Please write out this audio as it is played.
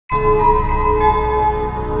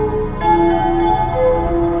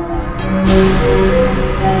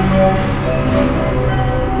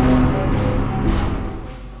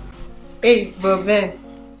Hey, but Ben,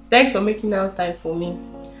 thanks for making out time for me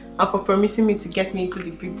and for promising me to get me into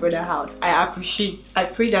the Big Brother house. I appreciate. I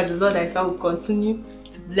pray that the Lord I serve will continue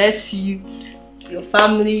to bless you, your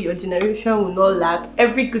family, your generation will not lack.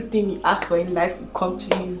 Every good thing you ask for in life will come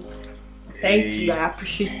to you. Thank you. I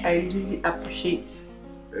appreciate. I really appreciate.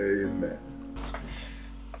 Amen.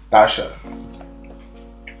 Tasha,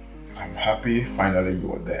 I'm happy finally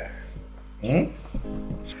you are there.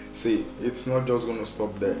 See, it's not just going to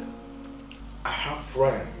stop there. I have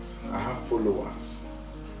friends, I have followers,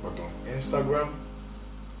 but on Instagram,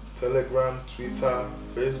 Telegram, Twitter,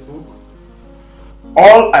 Facebook,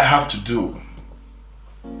 all I have to do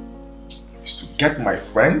is to get my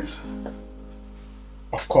friends.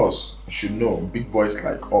 Of course, you should know, big boys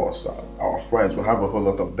like us, our friends, we have a whole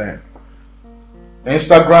lot of them.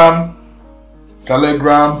 Instagram,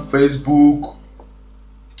 Telegram, Facebook,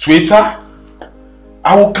 Twitter,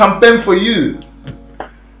 I will campaign for you.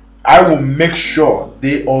 I will make sure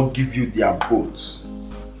they all give you their votes.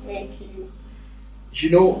 Thank you. You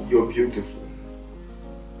know, you're beautiful.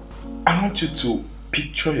 I want you to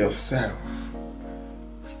picture yourself.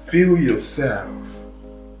 Feel yourself.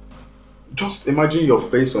 Just imagine your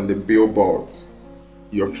face on the billboard.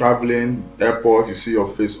 You're traveling, airport, you see your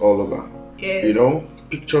face all over. Yeah. You know,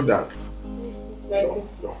 picture that.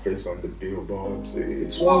 Your face on the billboard.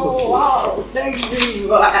 It's wonderful. Oh, wow, thank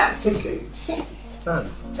you. It's okay. Stand.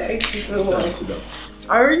 Thank you so much. Sit down.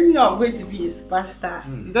 I already know I'm going to be a superstar.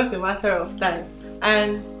 It's just a matter of time.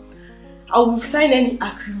 And I will sign any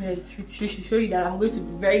agreement with you to show you that I'm going to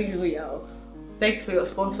be very loyal. Thanks for your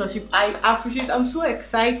sponsorship. I appreciate it. I'm so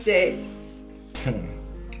excited.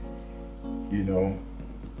 You know,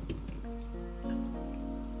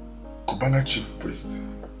 Cubana Chief Priest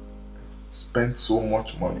spent so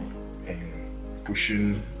much money in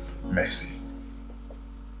pushing Mercy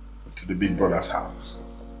to the Big Brother's house.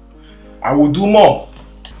 I will do more.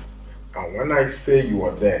 And when I say you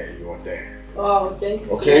are there, you are there. Oh, thank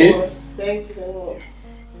you. Okay? So much. Thank you so much.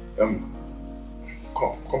 Yes.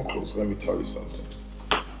 Come close. Let me tell you something.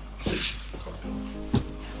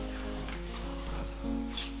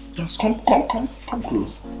 Just come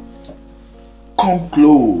close. Come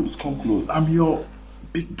close. I'm your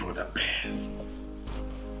big brother, Ben.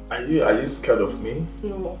 Are you scared of me?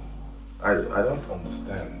 No. I don't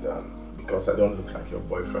understand because I don't look like your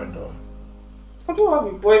boyfriend or... I don't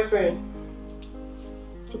have a boyfriend.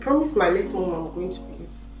 I promised my late mom I'm going to be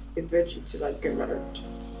a virgin till I get married.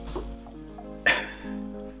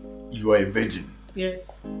 You are a virgin? Yeah.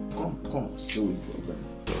 Come, stay with your friend.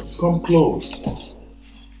 Come close.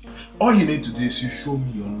 All you need to do is you show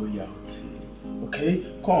me your loyalty. Okay?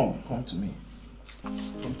 Come to me.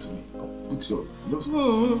 Come to me. Come. Put your...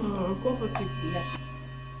 I'm comfortable. Yeah.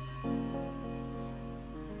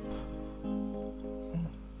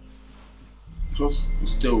 Just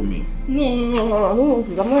stay with me. No.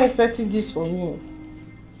 I'm not expecting this from you.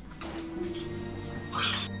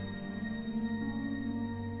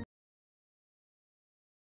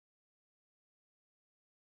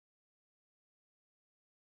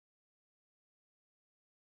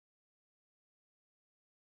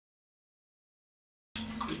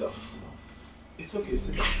 Sit down. It's okay,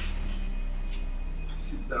 sit down.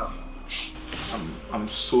 Sit down. I'm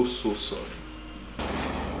so sorry.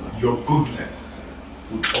 Your goodness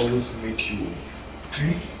would always make you,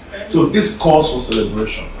 okay? So this calls for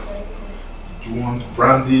celebration. Do you want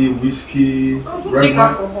brandy, whiskey, I don't take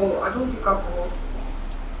alcohol.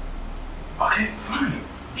 Okay, fine.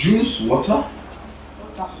 Juice, water?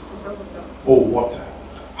 Water. Oh, water.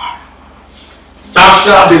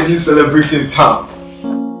 After they've been celebrating town.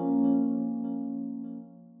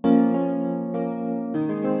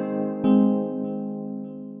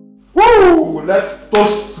 Woo! Let's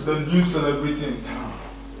toast to the new celebrity in town.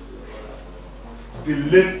 The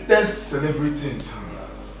latest celebrity in town.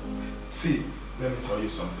 See, let me tell you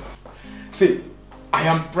something. See, I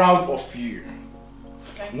am proud of you.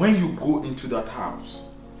 When you go into that house,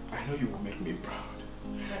 I know you will make me proud.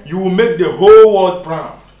 You will make the whole world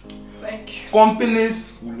proud. Thank you.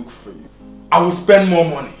 Companies will look for you. I will spend more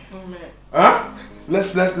money. Amen. Huh?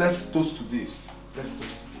 Let's toast to this. Let's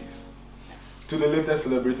toast to this. To the latest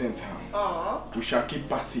celebrity in town. Aww. We shall keep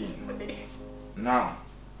partying. Now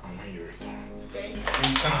and when you return. Thank you.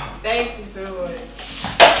 In town. Thank you so much.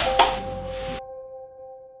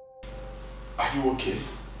 Are you okay?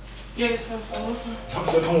 Yes, I'm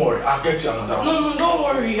okay. Don't worry, I'll get you another one. No, don't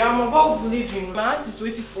worry. I'm about to leave him. My aunt is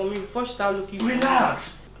waiting for me before she starts looking.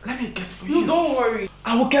 Relax. Let me get for No, you. don't worry.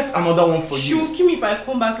 I will get another one for She you. will kill me if I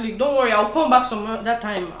come back late. Don't worry, I'll come back some other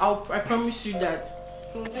time. I promise you that.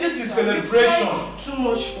 This is celebration. You've tried too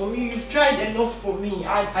much for me. You've tried enough for me.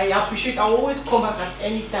 I appreciate. I'll always come back at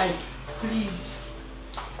any time. Please.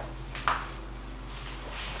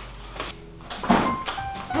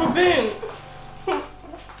 Robin.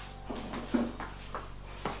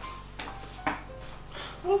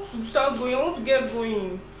 I want to start going. I want to get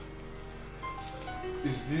going.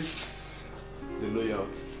 Is this the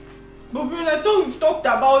loyalty? Robin, I thought we've talked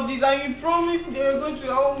about this and you promised they were going to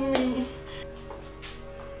help me.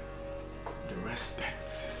 The respect.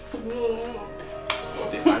 No.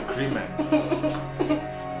 The agreement.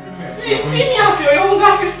 Please see me as your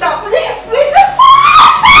younger sister. Please, please.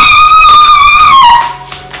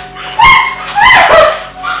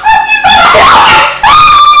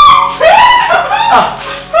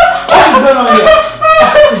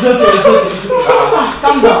 It's okay.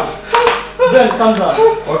 Calm down. Ben, calm down.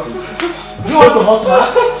 What is it? Do you want to hug her?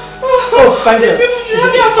 Oh, thank you.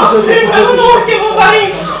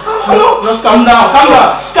 Just calm down.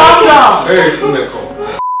 Calm down. Hey, Uneko.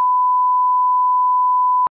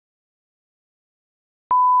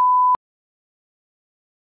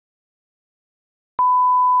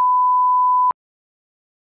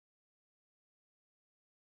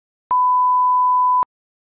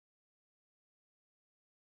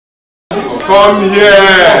 Come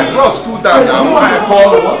here. Just cool down now. Why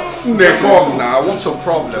call Uneko now? What's the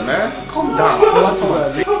problem, man? Calm down.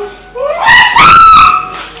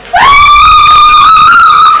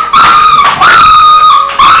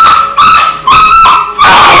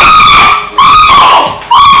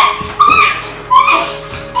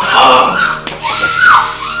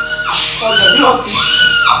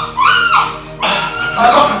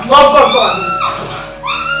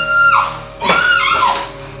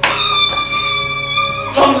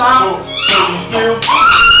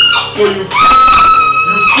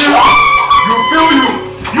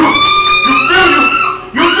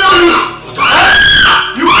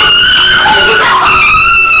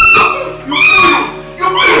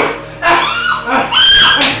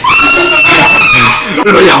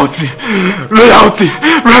 Loyalty,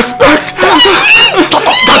 respect.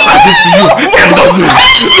 That's I give to you. Endorsement.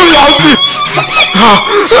 Loyalty.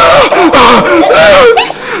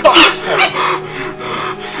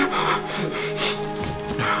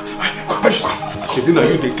 Shebina,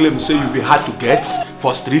 you they claim say you be hard to get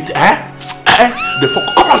for street, Before,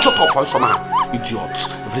 come on, shut up, somehow. Idiots.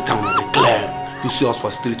 Every time when they claim you see us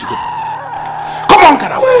for street, you go. Come on,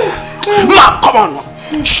 get away. Ma, come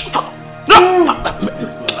on. Shut up.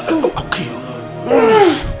 Okay.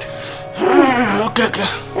 Okay.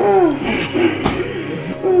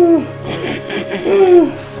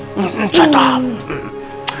 Shut up.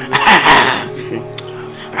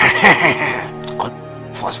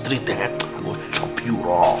 For street, I go chop you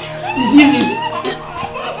raw. It's easy.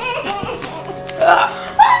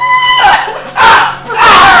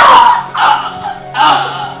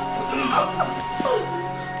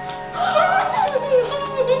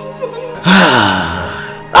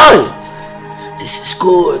 This is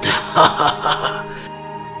good.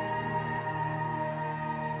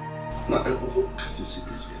 Now, can't you see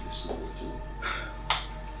this girl is not working?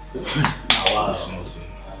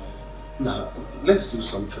 Now, let's do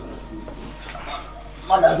something.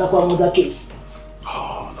 What does that one other case?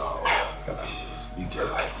 Oh, no. It's a big girl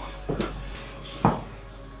like this.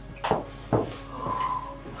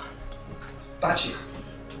 Touch it.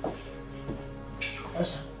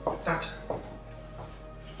 Touch it.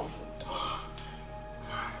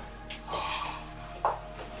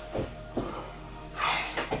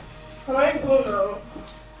 Can I go now?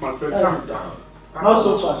 My friend, calm down. Not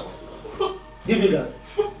so fast. Give me that.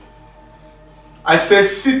 I said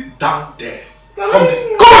sit down there. Come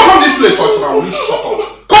this place first now. You shut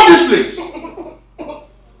up. Come this place.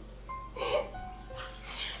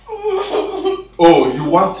 Oh, you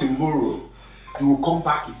want tomorrow? You will come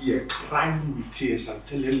back here crying with tears and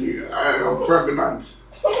telling me I'm pregnant.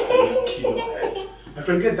 I will kill your head. My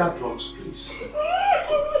friend, get that drugs, please.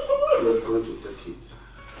 You're going to take it.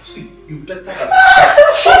 See, you better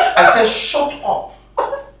respect. Shut! I said shut up.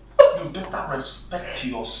 You better respect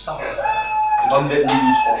yourself. Don't let me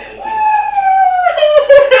use force again.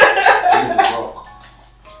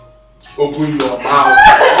 Open your mouth.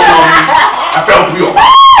 I felt open your mouth.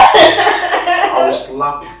 I will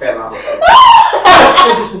slap the hell out of you.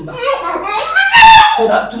 Take this thing back. So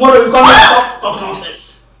that tomorrow you come and talk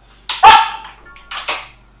nonsense.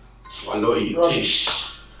 Swallow it. Tish.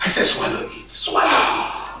 I said swallow it. Swallow it.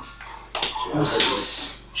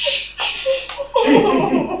 Nonsense. Shh.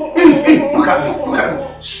 Hey. Look at me.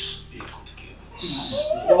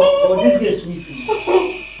 Oh, this girl is sweet.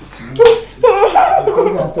 You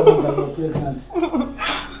are talking about pregnant.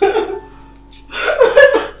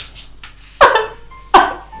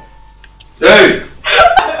 Hey!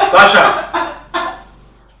 Tasha!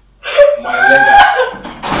 My legacy.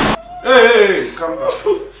 Hey, come back.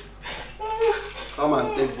 Come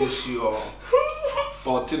and take this your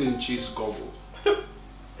 14 inches goggle.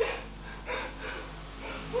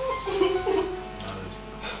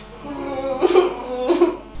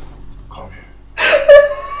 Come here.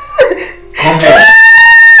 Come here.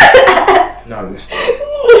 Now listen.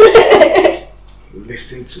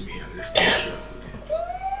 Listen to me and listen carefully.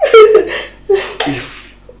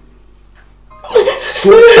 If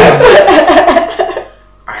whatsoever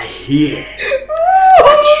I hear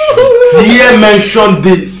that you dare mention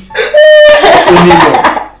this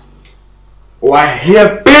anymore, or I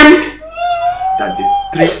hear pim that the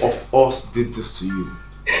three of us did this to you,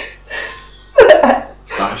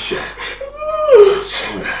 Tasha, I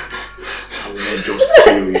swear I will not just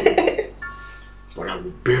kill you, but I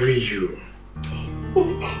will bury you.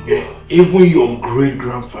 Even your great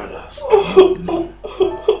grandfathers cannot know.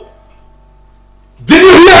 Did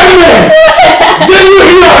you hear me? Did you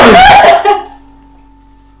hear me?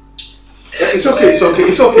 It's okay, it's okay,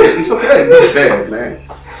 it's okay, it's okay. It's bad, man.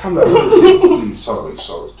 I'm not really sorry,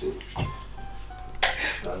 Tim.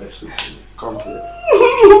 Now listen to me. Come here.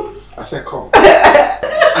 I said come.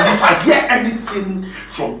 And if I hear anything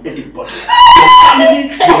from anybody, your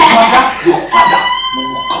family, your mother, your father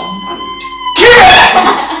will come and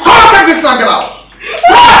Come on, take this nugget out.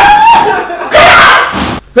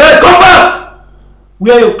 hey, come back!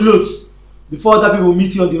 Wear your clothes before other people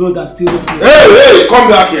meet you on the road and steal your clothes. Hey, come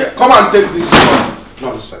back here. Come and take this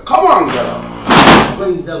nonsense. Come on, get out. Where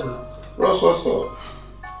is that one? Ross, what's up?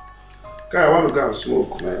 Guy, I want to go and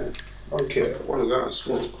smoke, man. I don't care. I want to go and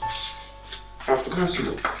smoke. I have to go and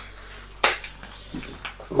smoke.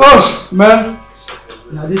 Oh, man.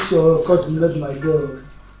 Now this your cousin love my girl.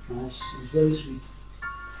 She's very sweet.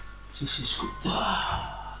 She's good.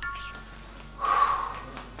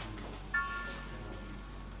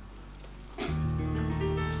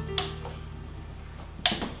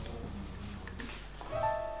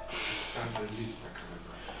 That's the least I can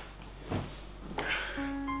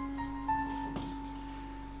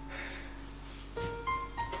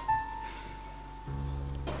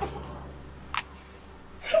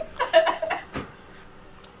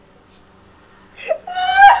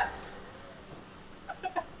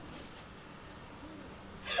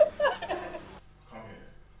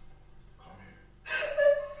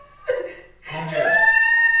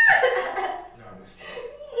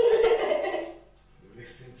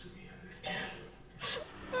listen to me and listen carefully.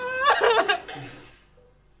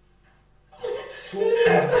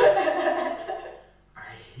 Whatsoever I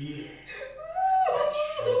hear that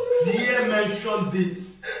you dare mention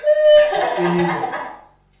this anymore,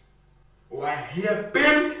 or I hear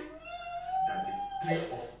pim that the three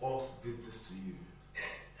of us did this to you,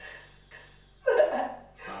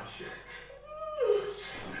 Tasha, I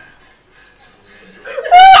swear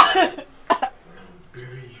I will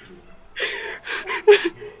bury you.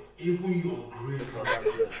 Even your great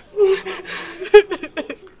brothers.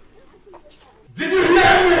 Did you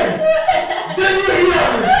hear me? Did you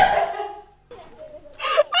hear me?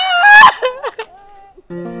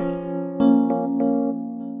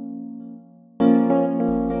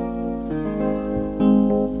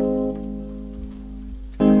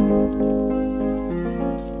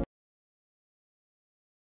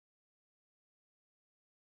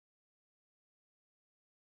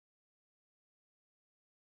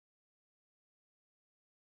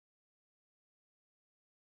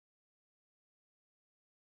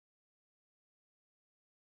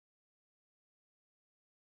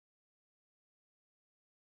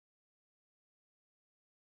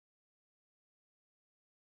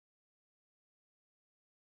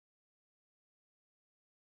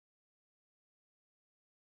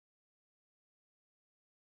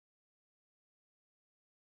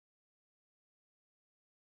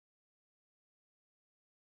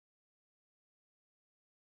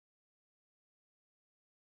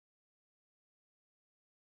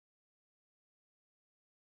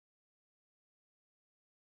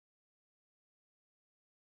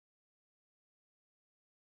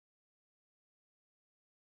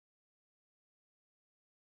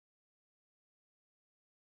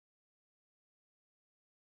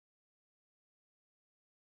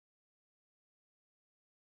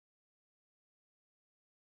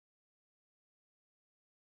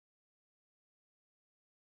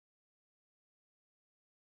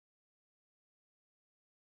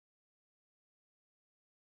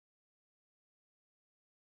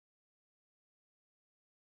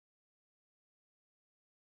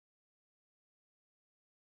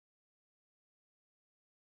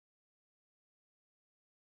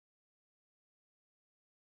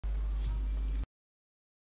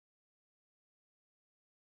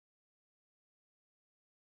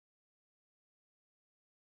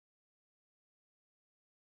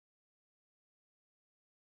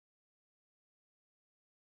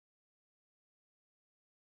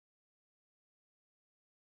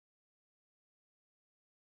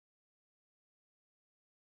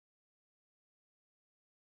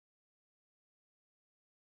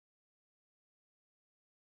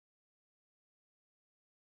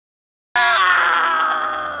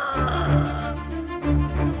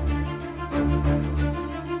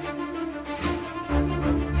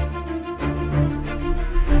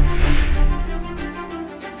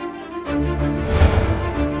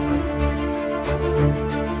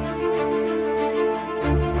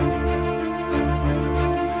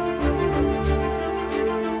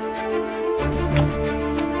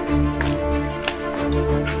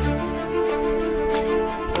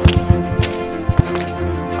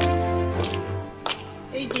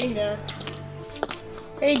 Damian.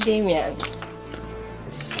 Hey, Damian.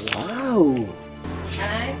 Wow.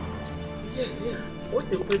 Hi. Yeah.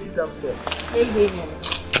 What a pretty damn self. Hey, Damian.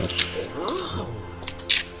 Wow.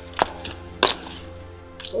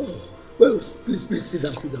 Oh, well, please sit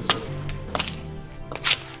down, sir.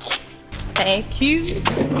 Thank you.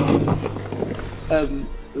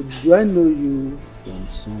 Do I know you from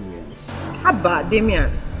somewhere? How about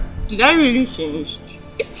Damian? Did I really change?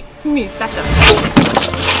 It's me, Tasha.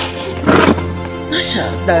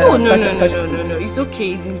 Tasha? No. It's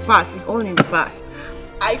okay. It's in the past. It's all in the past.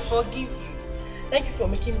 I forgive you. Thank you for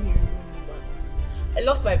making me remember. I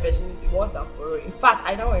lost my virginity once and for all. In fact,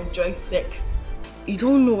 I now enjoy sex. You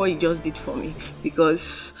don't know what you just did for me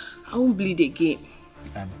because I won't bleed again.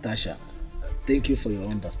 Tasha, thank you for your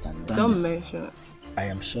understanding. Don't mention it. I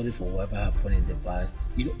am sorry for whatever happened in the past.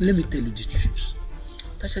 You know, let me tell you the truth.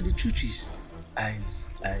 Tasha, the truth is, I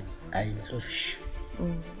love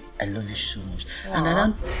you. I love you so much. Aww. And I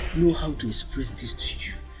don't know how to express this to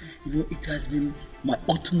you. You know, it has been my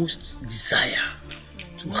utmost desire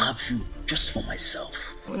to have you just for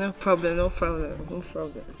myself. No problem.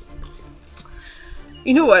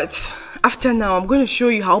 You know what? After now, I'm going to show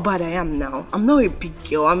you how bad I am now. I'm not a big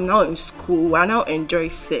girl. I'm now in school. I now enjoy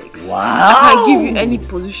sex. Wow! I can give you any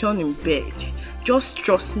position in bed. Just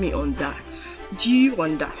trust me on that. Do you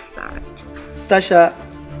understand? Tasha,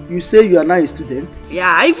 you say you are now a student?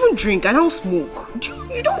 Yeah, I even drink. I don't smoke.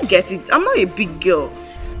 You don't get it. I'm not a big girl.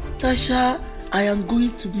 Tasha, I am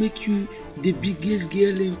going to make you the biggest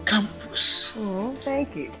girl in campus. Oh,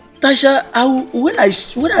 thank you. Tasha, when I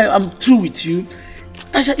am through with you,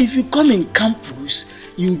 Tasha, if you come in campus,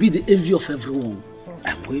 you will be the envy of everyone.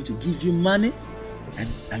 I'm going to give you money.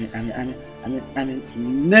 I mean,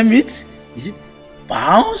 name it. Is it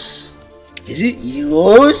pounds? Is it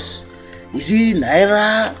euros? Is it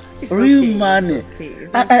naira? It's real okay, money. Okay.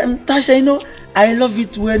 Tasha, you know, I love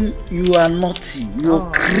it when you are naughty.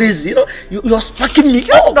 You're crazy. You know, you're sparking me.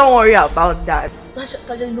 Just don't worry about that.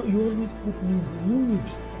 Tasha, you know, you always put me in the mood.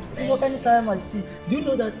 You know, anytime I see, do you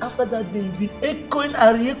know that after that day, you've been echoing in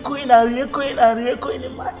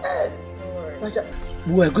my head? Tasha,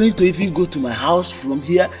 we are going to even go to my house from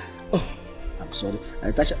here. Oh, I'm sorry.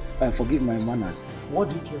 Tasha, forgive my manners. What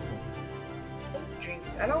do you care for?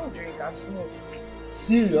 I don't drink, I smoke.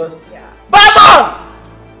 Serious? Yeah. Barman!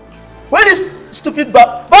 Where is stupid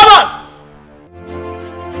Barman?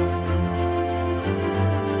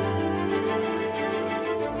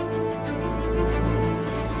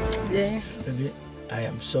 Yeah. Baby, I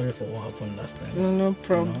am sorry for what happened last time. No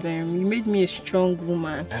problem. You made me a strong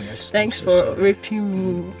woman. Thanks so for sorry.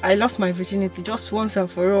 raping me. I lost my virginity just once and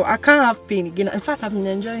for all. I can't have pain again. In fact, I've been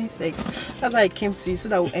enjoying sex. That's why I came to you, so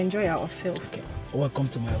that we'll enjoy ourselves. Okay. Welcome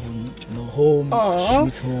to my home. No home, Aww.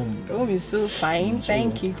 sweet home. The home is so fine.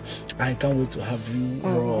 Thank you. I can't wait to have you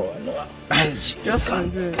raw. No, just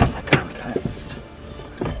undress. I can't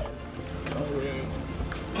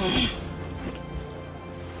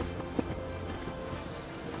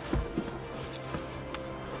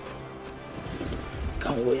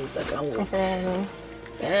wait. I can't wait.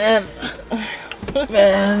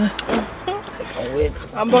 Man. I can't wait.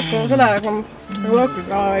 I'm working so that I can work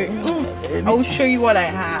with I will show you what I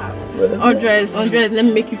have. Undress, let me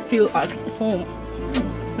make you feel at home.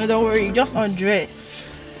 No, don't worry, just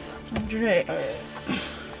undress. Undress.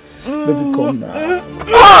 Baby, come now.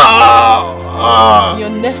 Your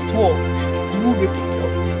next walk, you will be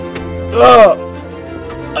picked up.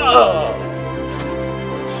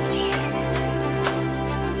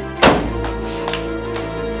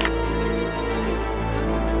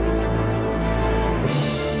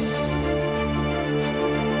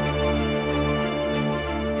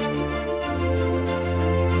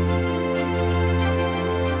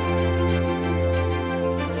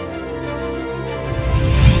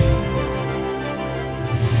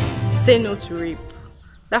 Say no to rape.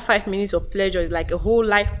 That 5 minutes of pleasure is like a whole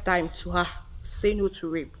lifetime to her. Say no to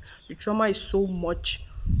rape. The trauma is so much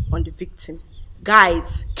on the victim.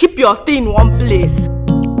 Guys, keep your thing in one place.